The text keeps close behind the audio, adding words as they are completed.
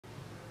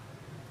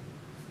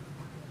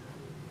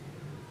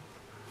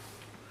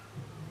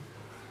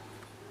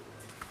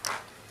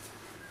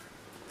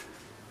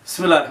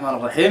بسم الله الرحمن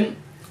الرحيم.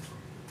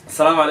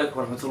 السلام عليكم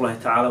ورحمة الله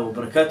تعالى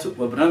وبركاته.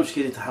 وبرنامج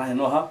كذي تحرى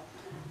نوها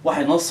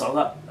واحد نص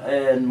على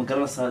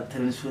مقارنة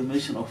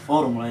transformation of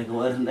formulae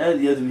وأرن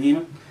آدي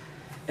مهمة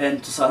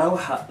أن تصارها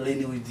وح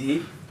لين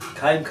ودي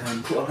كاين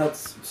كان تو أراد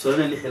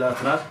سؤالنا اللي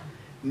حلاتنا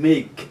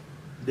make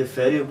the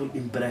variable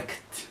in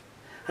bracket.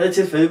 هذا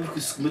شيء variable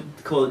كسمت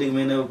كودي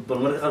منا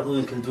بالمرة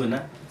قارقين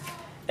كدونا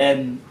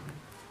أن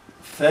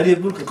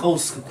variable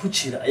كقوس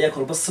كوتشيرا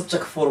أياكل بس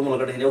subject formula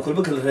قاعد هنا وكل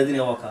بكل الهذين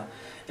يواقع.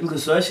 يمكن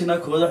سؤال شيء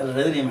ناكل واحد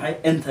الهذين معي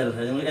أنت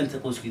الهذين أنت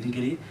قوس كيدين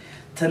قليه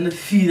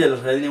تنفيذ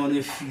الهذين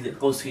وانا فيذ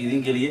قوس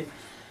كيدين قليه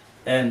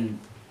أن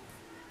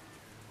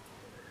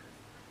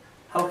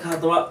هل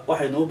كهذا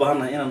واحد نوبه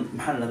هنا إن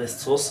محل هذا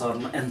صار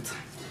ما أنت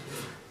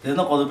لأن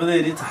قد بدأ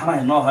يريد تحرى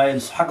إنه هاي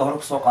حاجة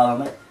هرب سوق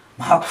على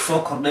ما حق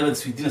سوق قرني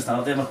بس في دين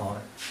استنادين ما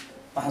كهره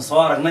واحد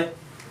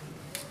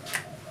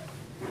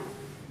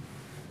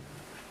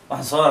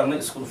صارنا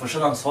اسكول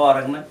فشلنا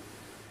صارنا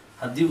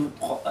هدي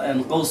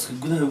ان قوس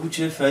gudaha ugu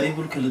jiray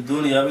variable kala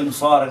doonaya inuu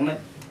soo aragnay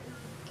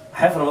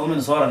xafar badan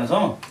inuu soo aragnay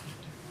soo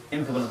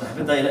imka bal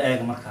taxbida ila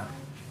eeg markaa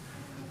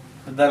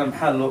hadana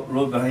maxaa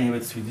loo baahan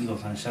yahay isweydiin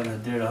doontaan insha Allah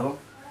hadii raado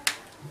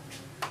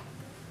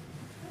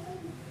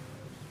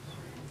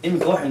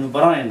imka waxaynu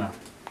baranaynaa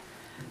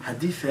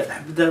hadii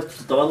taxbida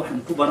toddobaad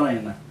waxaynu ku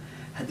baranaynaa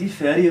hadii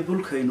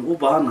variable kaynu u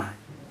baahanahay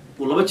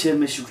uu laba jeer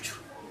meesha ku jiro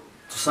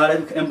tusaale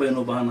imka n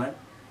baynu u baahanahay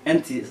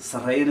anti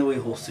sarreeyna way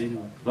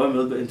hooseeyeen laba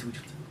meelood ba inta ku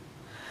jirto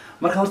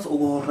marka horta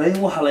ugu horeyn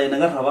waxa la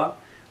inaga rabaa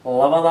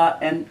labada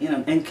n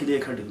inaan n kaliya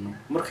ka dhigno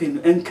markaynu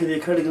n kaliya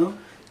ka dhigno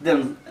dan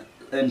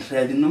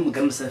raadino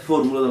magaranaysa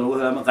formulada lagu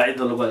helo ama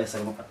qaacidada lagu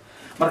helo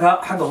marka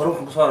xagga hore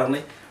waxaan ku soo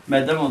aragnay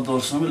maadaama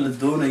doorsoomo la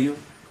doonayo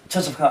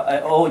jajabka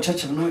oo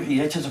jajab nuuxi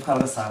yahay jajabka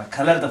laga saaro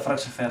kala da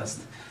fraction first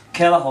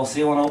keeda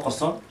hooseeya wana u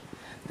qarsoon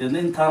deedna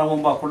intaana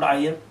wan baa ku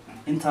dhacaya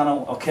intaana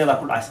keeda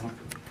ku dhacaysa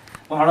marka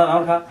waxaan odhanayaa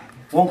marka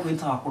wanku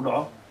intaa ku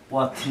dhaco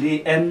waa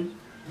 3n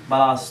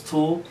plus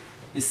 2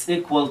 is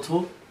equal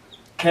to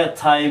k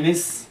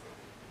times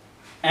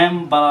m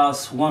plus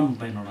 1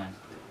 baynodaan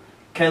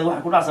keed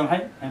waxa ku dhacsan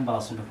maxay m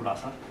plus 1 ku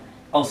dhacsan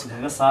qowska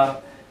kaga saar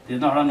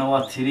deedna waxaan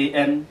waa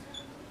 3n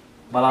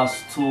plus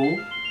 2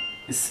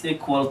 is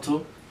equal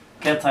to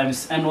k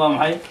times n waa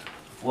maxay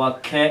waa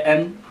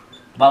kn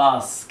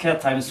plus k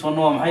times 1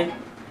 waa maxay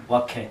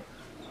waa k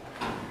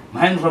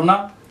maxaynu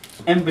rabnaa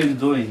m baynu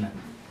doonaynaa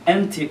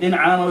anti in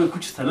caana way ku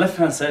jirtaa left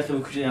hand side ka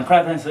way ku jirtaa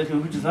right hand side ka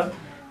way ku jirtaa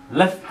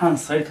left hand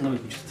side ka way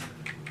ku jirtaa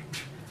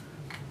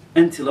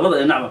anti labada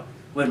dhinacba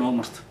way noo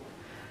marto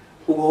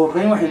ugu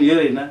horeyn waxaan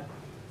yeelaynaa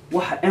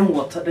waxa n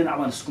wata dhinac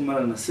baan isku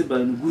marayna si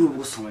baan group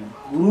ugu sameeyno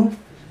group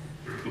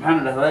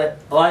maxaan dhahaa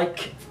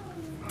like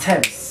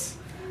tens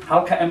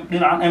halka m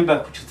dhinacan m baa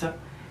ku jirta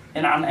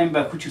dhinacan m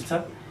baa ku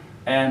jirta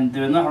and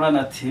deedna waxaan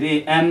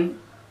 3n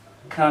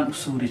kan u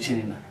soo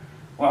wareejinayna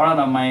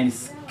waxaan minus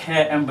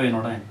km baynu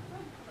odhanayna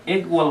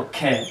equal k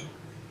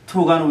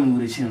 2 gaan waynu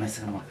wareejinayna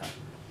isagana markaa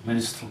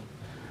minus 2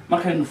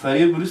 markaynu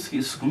variables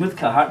isku mid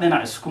ka ahaa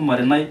dhinac isku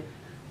marinay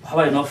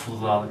waxba inoo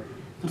fududaaday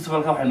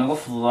turtibalka waxa inaga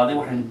fududaaday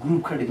waxaan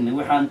group ka dhignay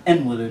waxaan n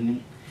wadanin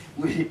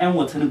wixii n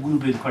watana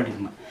group ay ka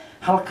dhignay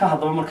halka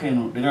hadaba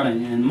markaynu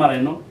dhiganayno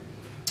marayno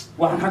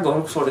waxaan xagga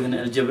hore ku soo dhignay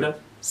algebra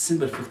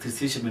simple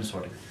factorization baynu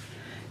soo dhignay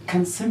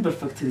kan simple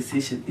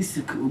factorization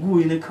isirka ugu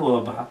weyn ka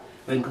wada baxa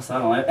baynu ka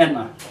saarnaa n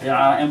ah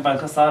yaa n baan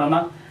ka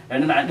saarnaa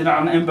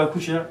dhinacana n baa ku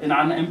jira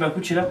dhinacana n baa ku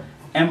jira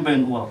n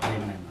baynu u wada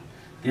qaybinaynaa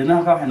deedna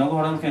halka waxa inaga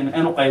horay markaynu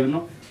n u qaybino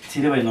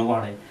tiri bay noogu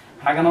haray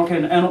xagana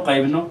markaynu n u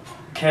qaybino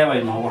k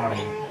bay noogu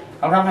haray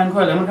halka waxaan ku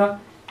helay marka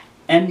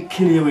n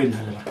kaliya baynu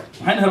helay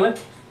maxaan helay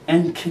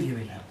n kaliya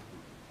baynu helay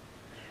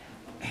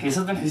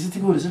xiisadii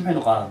ku horreysay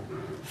maxaynu qaadanay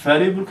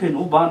variable kaynu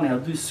u baahanay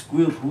hadduu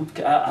square root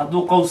ka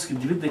hadduu qowska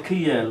dibadda ka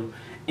yaalo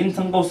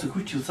intan qowska ku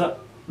jirta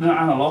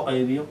dhinacana loo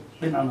qaybiyo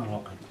dhinacana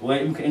loo qaybiyo waa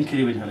imika n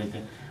kaliya baynu helay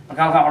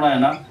marka halkaan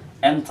odhanaynaa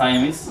n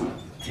times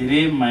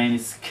 3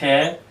 minus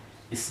k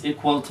is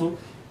equal to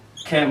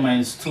k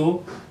minus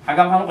 2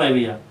 xagga maxaan u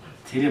qaybiyaa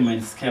 3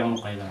 minus k baan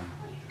u qaybinaa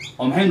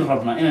oo maxaynu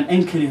rabnaa inaan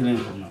n kaliya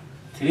helaynu rabnaa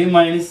 3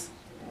 minus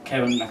k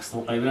baan next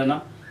u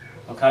qaybinaa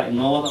halkaa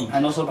inoo wada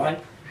maxay noo soo baxay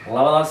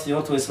labadaas iyo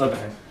horta way isla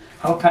baxeen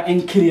halkaa n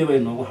kaliya bay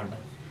noogu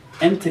hadhay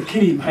nta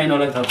kaliya maxay noo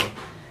leegtahay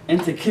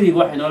nta kaliya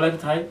waxay noo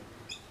leegtahay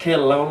k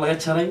laga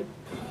jaray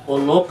oo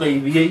loo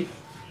qaybiyey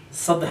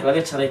 3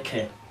 laga jaray k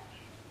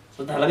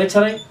 3 laga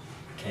jaray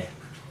k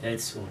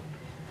that's all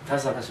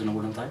taas halkaas inoo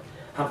gudantahay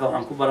halka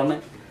waxaan ku baranay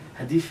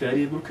hadii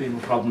variable kaynu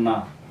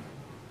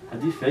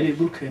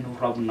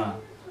rabnaa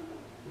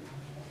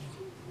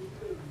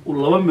uu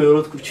laba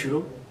meelood ku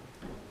jiro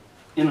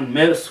inaan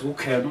meel isugu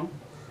keeno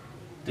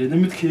deedna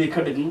mid kaliya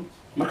ka dhigno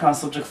markaan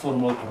subject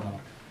formula qorno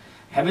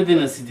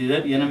xabadina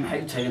sideedaad iyana maxay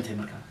u taagantahay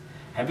markaa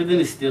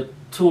xabadina sideed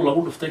 2 lagu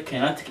dhuftay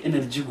kinetic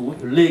energy-gu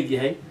wuxuu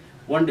leeyahay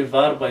 1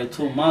 divided by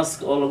 2 mass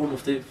oo lagu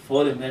dhuftay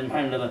volume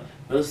maxay leedahay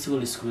velocity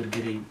la isku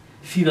wargareeyay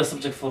fiida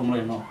subject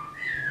formula no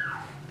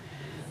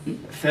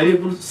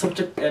variable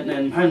subject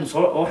maxaynu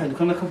soo waxaynu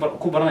kana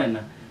ku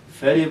baranaynaa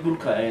variable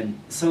ka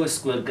isagoo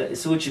square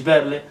isagoo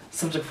jibaar leh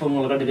subject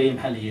formula laga dhigay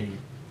maxaa la yeelay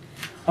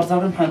horta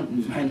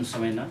maxaynu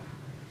sameynaa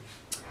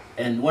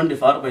and 1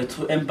 divided by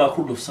 2 m baa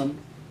ku dhufsan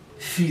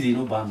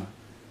fiidaynu baahna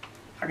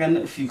xaggan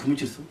fi kuma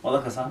jirto wada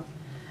ka saan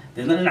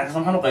deedna dhinac kasta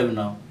maxaan u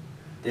qaybinaa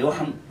dee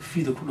waxaan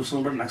fiida ku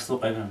dhufsan dhinac kasta u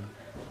qaybinaa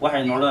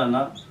waxaynu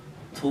odhanaynaa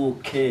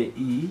 2ke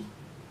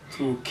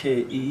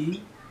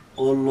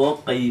oo loo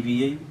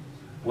qaybiyey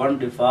 1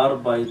 divided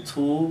by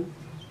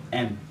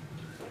 2m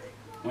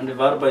 1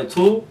 divided by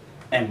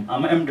 2m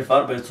ama m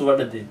divided by 2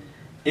 badhade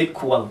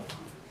equal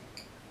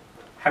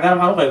xaggan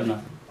maxaan u qaybinaa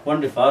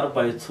 1 divided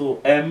by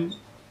 2m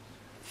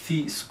v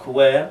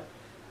square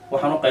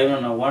waxaan u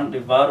qaybinaynaa 1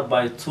 divided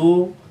by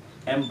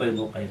 2m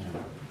baynu u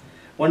qaybinaynaa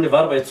 1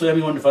 divided by 2m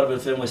iyo 1 divided by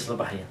 2m way isla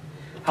baxayaan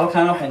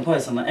halkaana waxaynu ku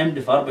haysanaa m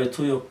divided by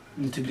 2 iyo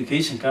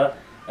multiplicationka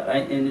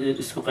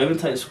isku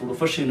qaybinta isku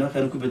dhufashayna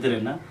halkaan ku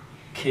bedelaynaa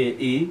ke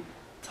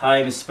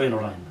times baynu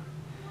odhanaynaa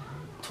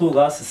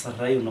 2gaas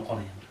sarreeyu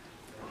noqonaya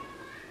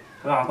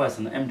waxaan ku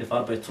haysanaa m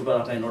divided by 2 baa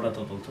halkaan inoo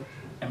dhata doonto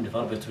m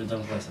divided by 2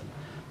 intaan ku haysanaa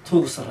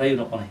 2 sarreeyu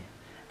noqonaya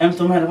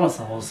m-tu maxay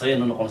noqonaysaa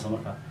hooseeyana noqonaysa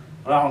markaa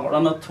waxaan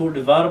odhanaa 2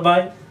 divided by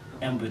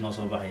m bay noo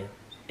soo baxaya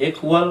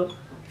equal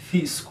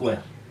v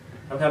square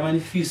halkaa maani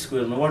v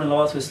square noqon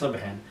labaad way isla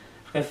baxeen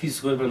halkaa v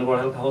square bay noqon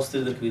halkaa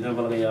hoosteeda darkeedana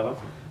ba laga yaaba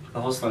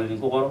halkaa hoostaan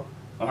idinku qoro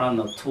waxaan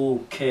odhanaa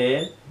 2ke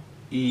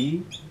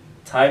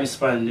times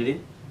baan nidhi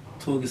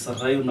 2gii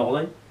sarreeyu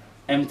noqday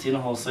m-tiina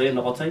hooseeya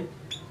noqotay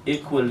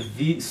equal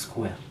v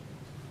square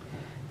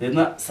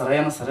deedna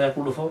sarreeyana sarreeya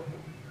ku dhufo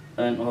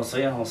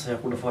hooseeyana hooseeya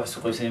ku dhufo wax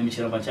isku qaybsanaya ma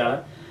jiraan baan jeclahay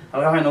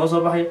halkaa waxay nooga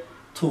soo baxay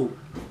 2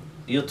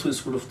 iyo 2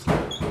 isku dhufto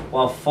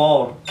waa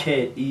 4ke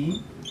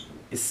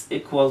is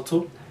equal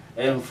to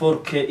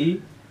 4ke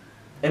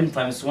m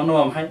times 1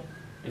 waa maxay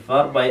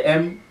divided by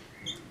m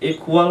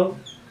equal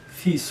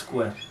v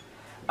square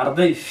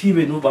arday v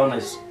bay noo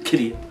baahanayso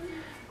keliya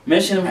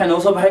meeshana maxay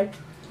nooga soo baxay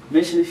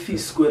meeshana v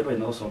square bay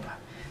nooga soo baxay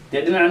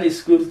dee dhinacna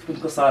square root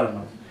baynu ka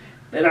saaranaa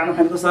dhinacna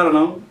waxaynu ka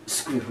saaranaa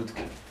square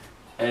rootka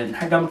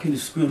xaggaa markaynu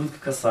square rootka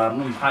ka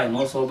saarno maxaa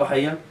inoo soo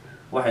baxaya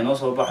waxay noo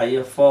soo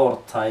baxaya 4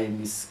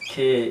 times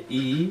ke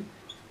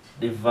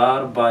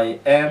divided by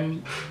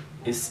m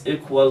is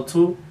equal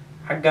to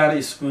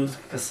xaggaana square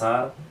rootka ka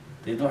saar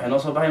deedna waxay noo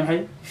soo baxay maxay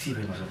v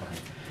bay noo soo baxay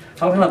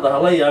halkan hadda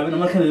hala yaabina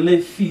markaan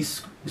leeyahay v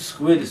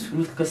square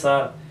rootka ka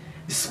saar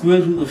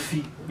square root of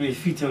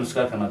v times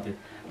square kanaatee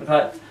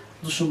markaa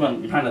dushan baan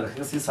maxaan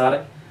kaga sii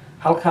saaray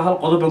halkaa hal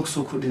qodob baan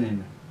kusoo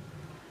kordhinaynaa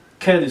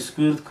keeda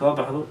square root kama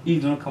baxdo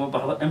e-duna kama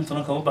baxdo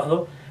m-tuna kama baxdo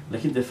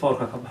laakiin dee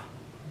 4ka ka baxa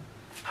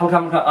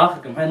halkaa markaa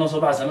aakhirka maxay noo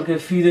soo baxaysaa markaa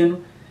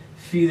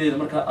fiideynu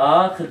markaa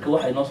aakhirka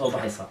waxay noo soo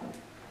baxaysaa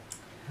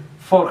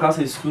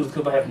 4kaasay square root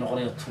ka baxay wax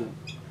noqonaya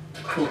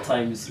 2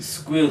 times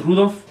square root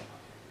of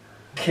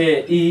ke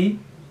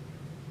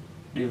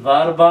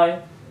divided by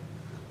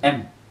m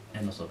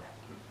ay noo soo baxay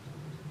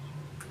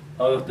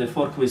oo dee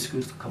 4ka way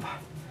square root ka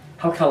baxay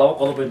halkaa laba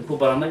qodob baynu ku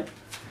baranay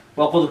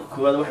waa qodobka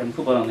koowaad waxaynu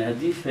ku baranay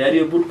haddii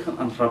variable-kan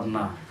aan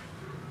rabnaa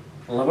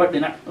laba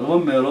dhinac laba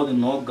meelood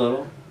inoo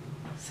galo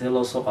see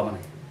loo soo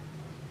qabanaya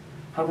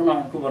halkan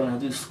waxaan ku baranay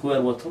haddii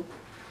square wato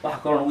waxa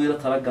kaloo nagu yaro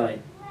talagalay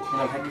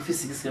inaad xagga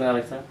physics-kana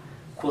aragtaa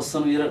kuwa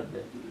san yaro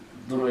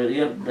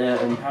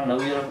maxaa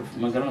lagu yaro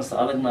magaranaysa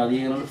adagna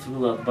adigana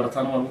laftigooda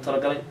barataan waa lagu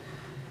talagalay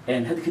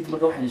hadda kadib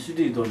marka waxaynu isu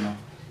dayi doonaa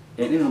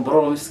inaynu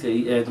problemska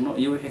eegno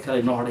iyo wixii kale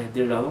inoo hadhay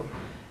haddii la idhaahdo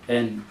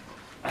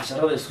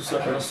casharada isku soo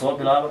xidho soo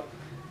bilaaba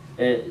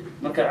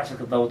markaad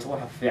casharka daawato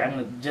waxa fiican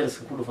inaad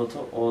jaliska ku dhufato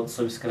oo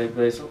subscribe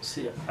garayso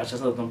si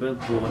casharada dambe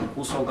duuban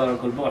kuu soo galaan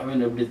kolba wax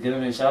baynu update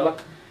galinayna insha allah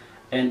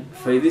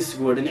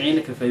faa'iidaysigu waa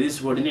dhinacayna ka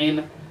faa'iidaysigu waa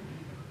dhinacayna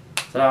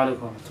asalaamu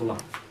calaykum waraxmatullah